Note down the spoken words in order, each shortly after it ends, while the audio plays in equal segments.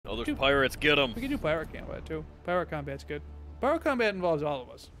Oh, there's pirates. Get them. We can do pirate combat too. Pirate combat's good. Pirate combat involves all of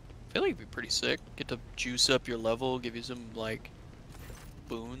us. I feel like it'd be pretty sick. Get to juice up your level, give you some like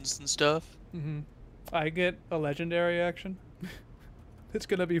boons and stuff. Mm-hmm. I get a legendary action. It's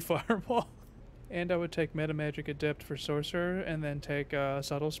gonna be Fireball. And I would take Meta Magic Adept for Sorcerer, and then take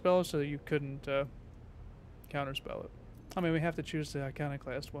Subtle Spell so that you couldn't counterspell it. I mean, we have to choose the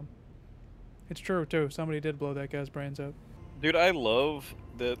Iconoclast one. It's true, too. Somebody did blow that guy's brains out. Dude, I love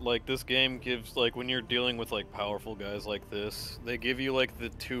that, like, this game gives, like, when you're dealing with, like, powerful guys like this, they give you, like, the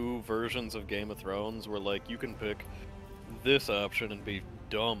two versions of Game of Thrones where, like, you can pick this option and be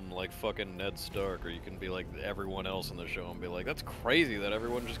dumb like fucking Ned Stark, or you can be like everyone else in the show and be like, that's crazy that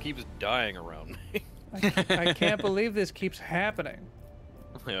everyone just keeps dying around me. I can't believe this keeps happening.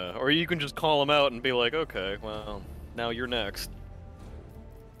 Yeah, or you can just call him out and be like, okay, well, now you're next.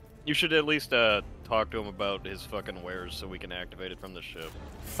 You should at least talk to him about his fucking wares so we can activate it from the ship.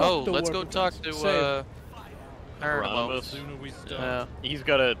 Oh, let's go talk to Yeah, he's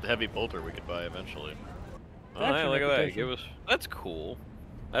got a heavy bolter we could buy eventually. Oh, hey, look at that. That's cool.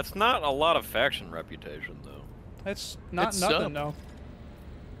 That's not a lot of faction reputation, though. That's not nothing, though.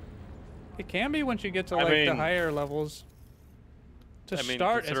 It can be once you get to like the higher levels. To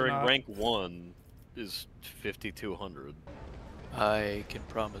start, considering rank 1 is 5,200. I can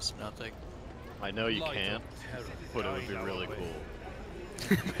promise nothing. I know you can't, but it would be really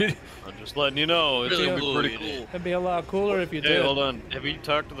cool. I'm just letting you know, it's gonna be pretty cool. It'd be a lot cooler if you did. Hey, hold on. Have you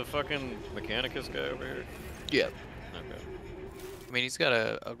talked to the fucking Mechanicus guy over here? Yeah. Okay. I mean, he's got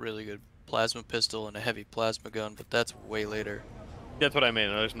a really good plasma pistol and a heavy plasma gun, but that's way later. That's what I mean.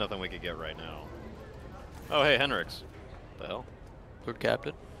 There's nothing we could get right now. Oh, hey, Henrix. What the hell? Lord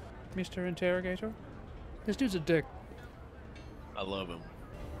Captain? Mr. Interrogator? This dude's a dick. I love him.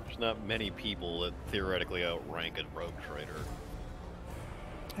 There's not many people that theoretically outrank a rogue trader.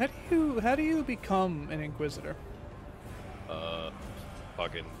 How do you become an Inquisitor?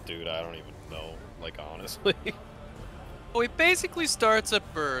 Fucking dude, I don't even know. Like, honestly. Well, he basically starts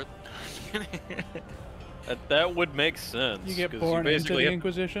at birth. that would make sense. You get born into the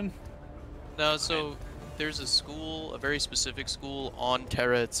Inquisition? No, so there's a school, a very specific school on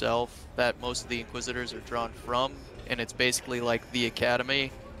Terra itself that most of the Inquisitors are drawn from, and it's basically like the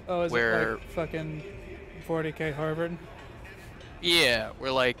academy. Oh, is where, it like fucking 40K Harvard? Yeah,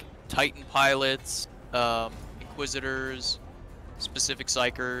 where like Titan pilots, Inquisitors, specific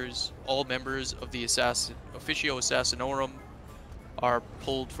psychers, all members of the Officio Assassinorum are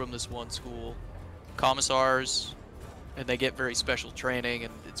pulled from this one school. Commissars, and they get very special training,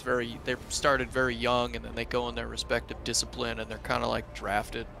 and they're started very young, and then they go in their respective discipline, and they're kind of like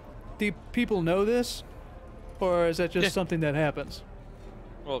drafted. Do people know this, or is that just something that happens?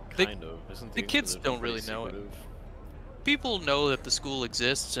 Well, kind of. Isn't the kids don't really know it. People know that the school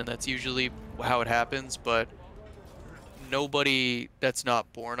exists, and that's usually how it happens, but nobody that's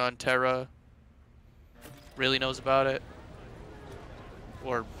not born on Terra really knows about it,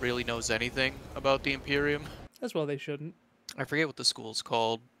 or really knows anything about the Imperium. As well, they shouldn't. I forget what the school's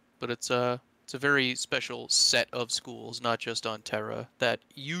called, but it's a very special set of schools, not just on Terra, that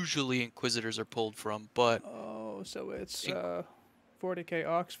usually Inquisitors are pulled from, but... Oh, so it's 40K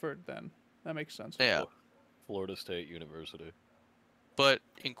Oxford, then. That makes sense. Yeah. Florida State University. But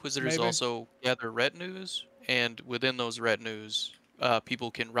Inquisitors also gather retinues, and within those retinues,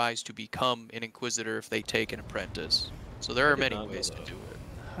 people can rise to become an Inquisitor if they take an apprentice. So there are many ways to do it.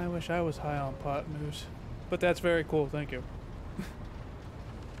 I wish I was high on pot news. But that's very cool, thank you.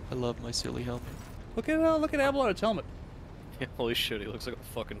 I love my silly helmet. Look at Abelard's helmet. Yeah, holy shit, he looks like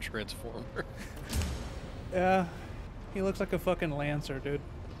a fucking transformer. Yeah, he looks like a fucking Lancer, dude.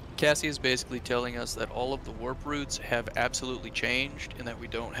 Cassie is basically telling us that all of the warp routes have absolutely changed and that we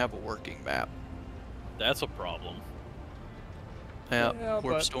don't have a working map. That's a problem. Yeah,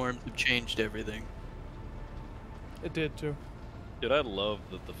 warp storms have changed everything. It did too. Dude, I love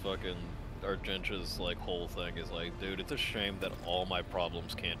that the fucking Argentia's like whole thing is like, dude, it's a shame that all my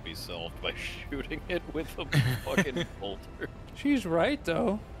problems can't be solved by shooting it with a fucking bolter. She's right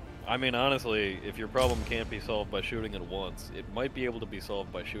though. I mean, honestly, if your problem can't be solved by shooting it once, it might be able to be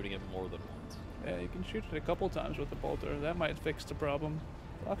solved by shooting it more than once. Yeah, you can shoot it a couple times with the bolter. That might fix the problem.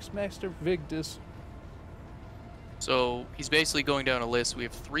 Foxmaster Vigdis. So he's basically going down a list. We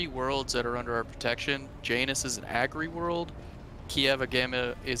have 3 worlds that are under our protection. Janus is an agri world, Kieva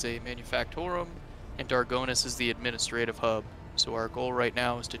Gamma is a manufactorum, and Dargonis is the administrative hub. So our goal right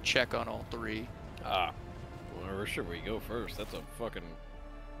now is to check on all 3. Well, where should we go first? That's a fucking...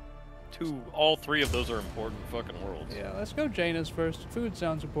 all 3 of those are important fucking worlds. Yeah, let's go Janus first. Food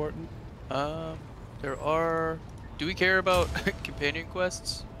sounds important. There are... Do we care about companion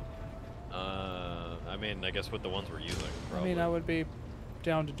quests? I mean, I guess with the ones we're using, I mean, I would be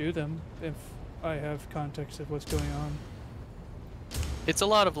down to do them if I have context of what's going on. It's a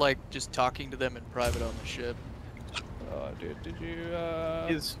lot of like just talking to them in private on the ship. Oh, dude, did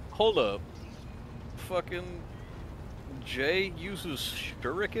you, Hold up. Fucking... Jay uses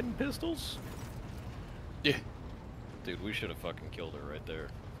shuriken pistols? Yeah. Dude, we should have fucking killed her right there.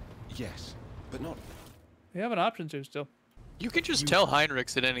 Yes, but not. We have an option to still. You can just tell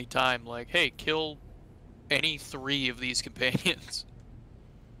Heinrichs at any time, like, hey, kill any 3 of these companions.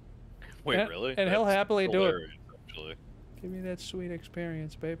 Wait, And- really? and he'll That's happily do it. hilarious, actually. Give me that sweet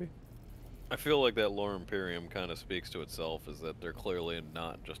experience, baby. I feel like that Lore Imperium kind of speaks to itself, is that they're clearly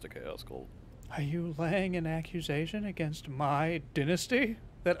not just a Chaos Cult. Are you laying an accusation against my dynasty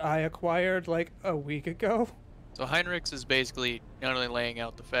that I acquired like a week ago? So Heinrichs is basically not only laying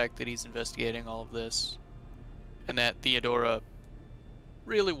out the fact that he's investigating all of this, and that Theodora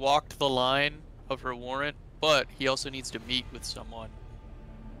really walked the line of her warrant, but he also needs to meet with someone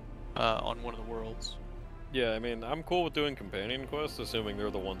on one of the worlds. Yeah, I mean, I'm cool with doing companion quests, assuming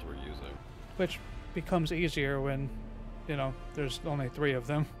they're the ones we're using. Which becomes easier when, you know, there's only 3 of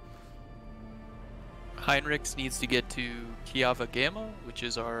them. Heinrichs needs to get to Kiava Gamma, which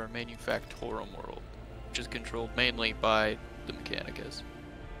is our manufactorum world, which is controlled mainly by the Mechanicus.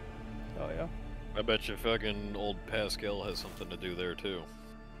 Oh, yeah. I bet you fucking old Pascal has something to do there, too.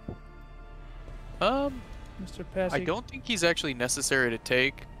 Mr. Passy. I don't think he's actually necessary to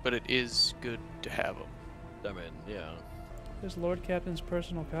take, but it is good to have him. I mean, yeah. There's Lord Captain's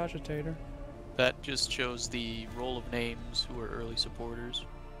personal cogitator. That just shows the roll of names who are early supporters.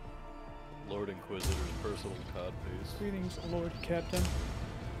 Lord Inquisitor's personal codpiece. Greetings, Lord Captain.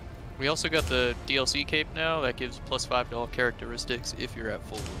 We also got the DLC cape now that gives +5 to all characteristics if you're at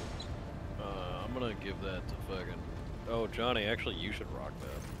full wounds. I'm gonna give that to fucking... Oh, Johnny, actually, you should rock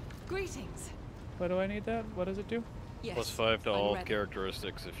that. Greetings. Why do I need that? What does it do? Yes. +5 to I'm all ready.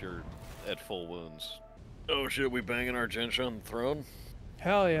 characteristics if you're at full wounds. Oh shit, we banging our Gensha on the throne?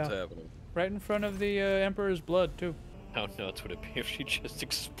 Hell yeah. What's happening? Right in front of the Emperor's blood, too. How nuts would it be if she just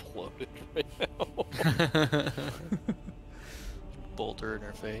exploded right now? Bolt her in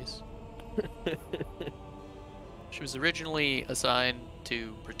her face. She was originally assigned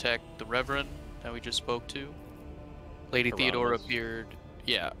to protect the Reverend that we just spoke to. Lady Theodora Hieronymus. appeared,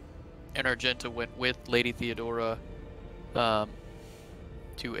 yeah, and Argenta went with Lady Theodora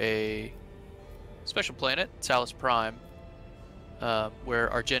to a special planet, Salus Prime, where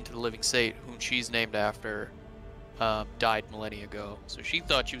Argenta the Living Saint, whom she's named after, died millennia ago. So she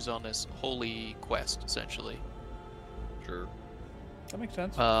thought she was on this holy quest, essentially. Sure. That makes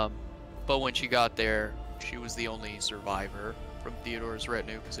sense. But when she got there, she was the only survivor from Theodora's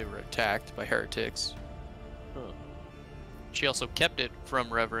retinue because they were attacked by heretics. Huh. She also kept it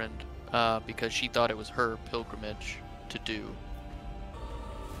from Reverend because she thought it was her pilgrimage to do.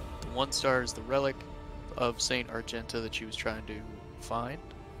 The 1 star is the relic of Saint Argenta that she was trying to find.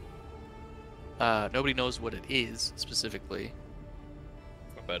 Nobody knows what it is specifically.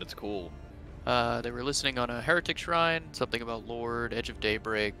 I bet it's cool. They were listening on a heretic shrine, something about Lord, Edge of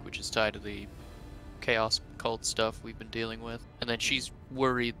Daybreak, which is tied to the chaos cult stuff we've been dealing with. And then she's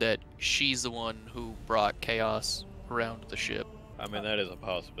worried that she's the one who brought chaos around the ship. I mean, that is a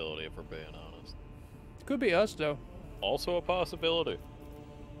possibility if we're being honest. Could be us, though. Also a possibility.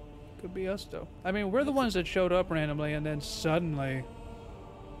 Could be us, though. I mean, we're the ones that showed up randomly, and then suddenly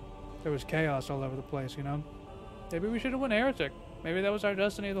there was chaos all over the place, you know? Maybe we should have went heretic. Maybe that was our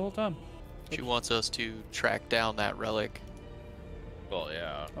destiny the whole time. She wants us to track down that relic Well,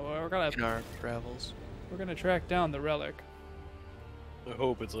 yeah. Oh, well, in our travels. we're gonna track down the relic. I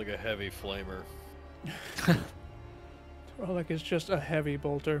hope it's like a heavy flamer. Relic is just a heavy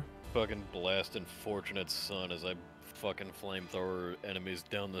bolter. Fucking blasting Fortunate Son as I fucking flamethrower enemies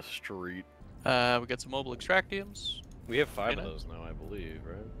down the street. We got some mobile extractiums. We have 5 of You know? those now, I believe,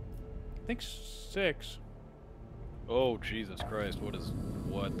 right? I think 6. Oh, Jesus Christ, what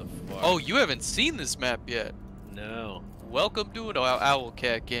the fuck? Oh, you haven't seen this map yet. No. Welcome to an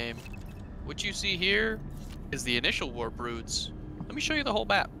Owlcat game. What you see here is the initial warp routes. Let me show you the whole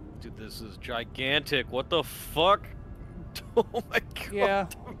map. Dude, this is gigantic. What the fuck? Oh my god. Yeah.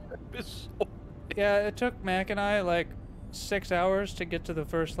 The map is so... Yeah, it took Mac and I like 6 hours to get to the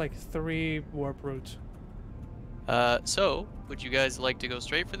first like 3 warp routes. So, would you guys like to go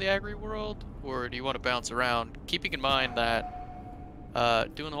straight for the Agri world, or do you want to bounce around? Keeping in mind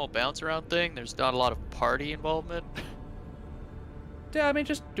that doing the whole bounce around thing, there's not a lot of party involvement. Yeah, I mean,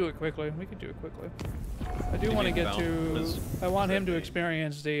 just do it quickly. We can do it quickly. I do want to get to... I want him to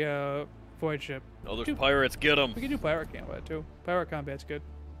experience the void ship. Oh, there's Dude. pirates. Get them. We can do pirate combat too. Pirate combat's good.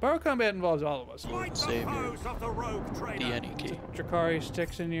 Power combat involves all of us. Lord Savior. The any key. Drakari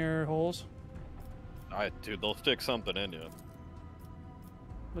sticks in your holes. Dude, they'll stick something in you.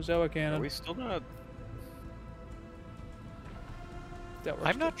 Mazoa Are cannon. we still not? That works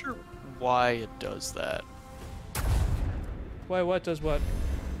I'm not sure why it does that. Why? What does what?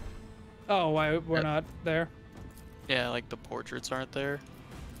 Oh, why we're not there? Yeah, like the portraits aren't there.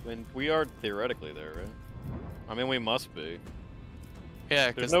 I mean, we are theoretically there, right? I mean, we must be.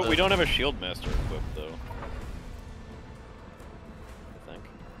 Yeah, There's because we don't have a shield master equipped though. I think.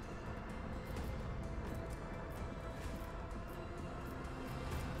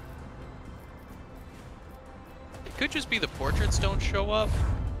 it could just be the portraits don't show up,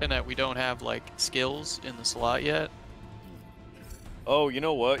 and that we don't have like skills in the slot yet. Oh, you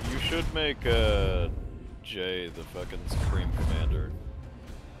know what? You should make Jay the fucking Supreme Commander.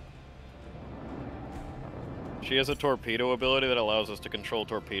 She has a torpedo ability that allows us to control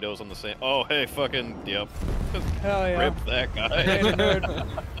torpedoes on the same. Oh, hey, fucking yep. Hell yeah. Rip that guy. Hey,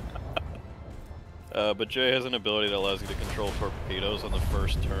 nerd. But Jay has an ability that allows you to control torpedoes on the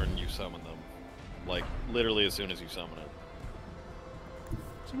first turn you summon them. Like, literally as soon as you summon it.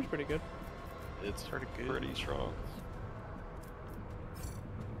 Seems pretty good. It's pretty strong.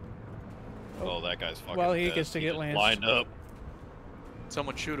 Oh, that guy's fucking Well, he dead. gets to get just lanced. lined up.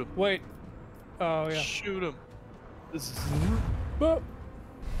 Someone shoot him. Wait. Oh, yeah. Shoot him. Boop.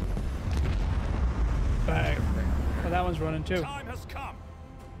 Bang. Well, that one's running too. Time has come.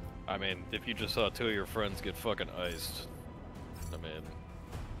 I mean, if you just saw two of your friends get fucking iced, I mean...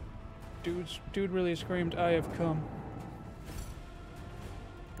 Dude really screamed, "I have come."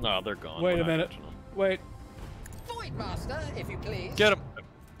 No, they're gone. Wait We're a not minute. catching them. Wait. Void Master, if you please. Get him.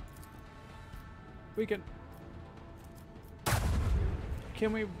 We can...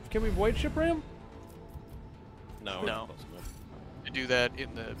 Can we void ship ram? No. No. Close enough. You do that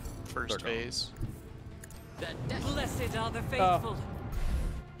in the first They're gone. phase. Blessed are the faithful.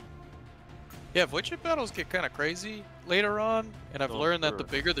 Yeah, void ship battles get kind of crazy later on, and I've Oh, learned that the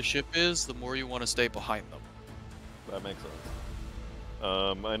sure. bigger the ship is, the more you want to stay behind them. That makes sense.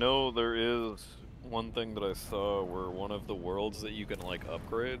 I know there is one thing that I saw where one of the worlds that you can like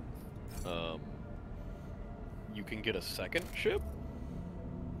upgrade, you can get a second ship.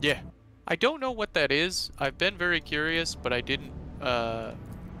 Yeah. I don't know what that is. I've been very curious, but I didn't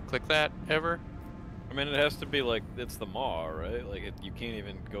click that ever. I mean, it has to be like it's the maw, right? Like you can't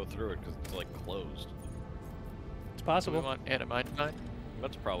even go through it because it's like closed. It's Do we possible. want Adamantine?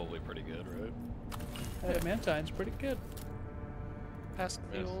 That's probably pretty good, right? Adamantine's pretty good. Ask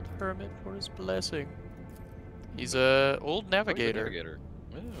the Yes. old hermit for his blessing. He's a old Oh, he's a navigator. navigator.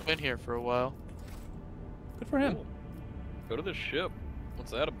 Yeah. Been here for a while. Good for him. Cool. Go to the ship.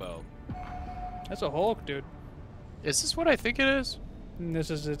 What's that about? That's a Hulk, dude. Is this what I think it is? And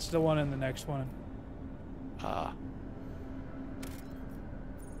it's the one in the next one. Ah.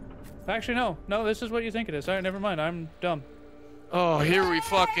 Actually, no, this is what you think it is. Alright, never mind. I'm dumb. Oh, here we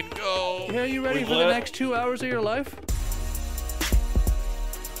fucking go. Yeah, you ready We for the let- next 2 hours of your life?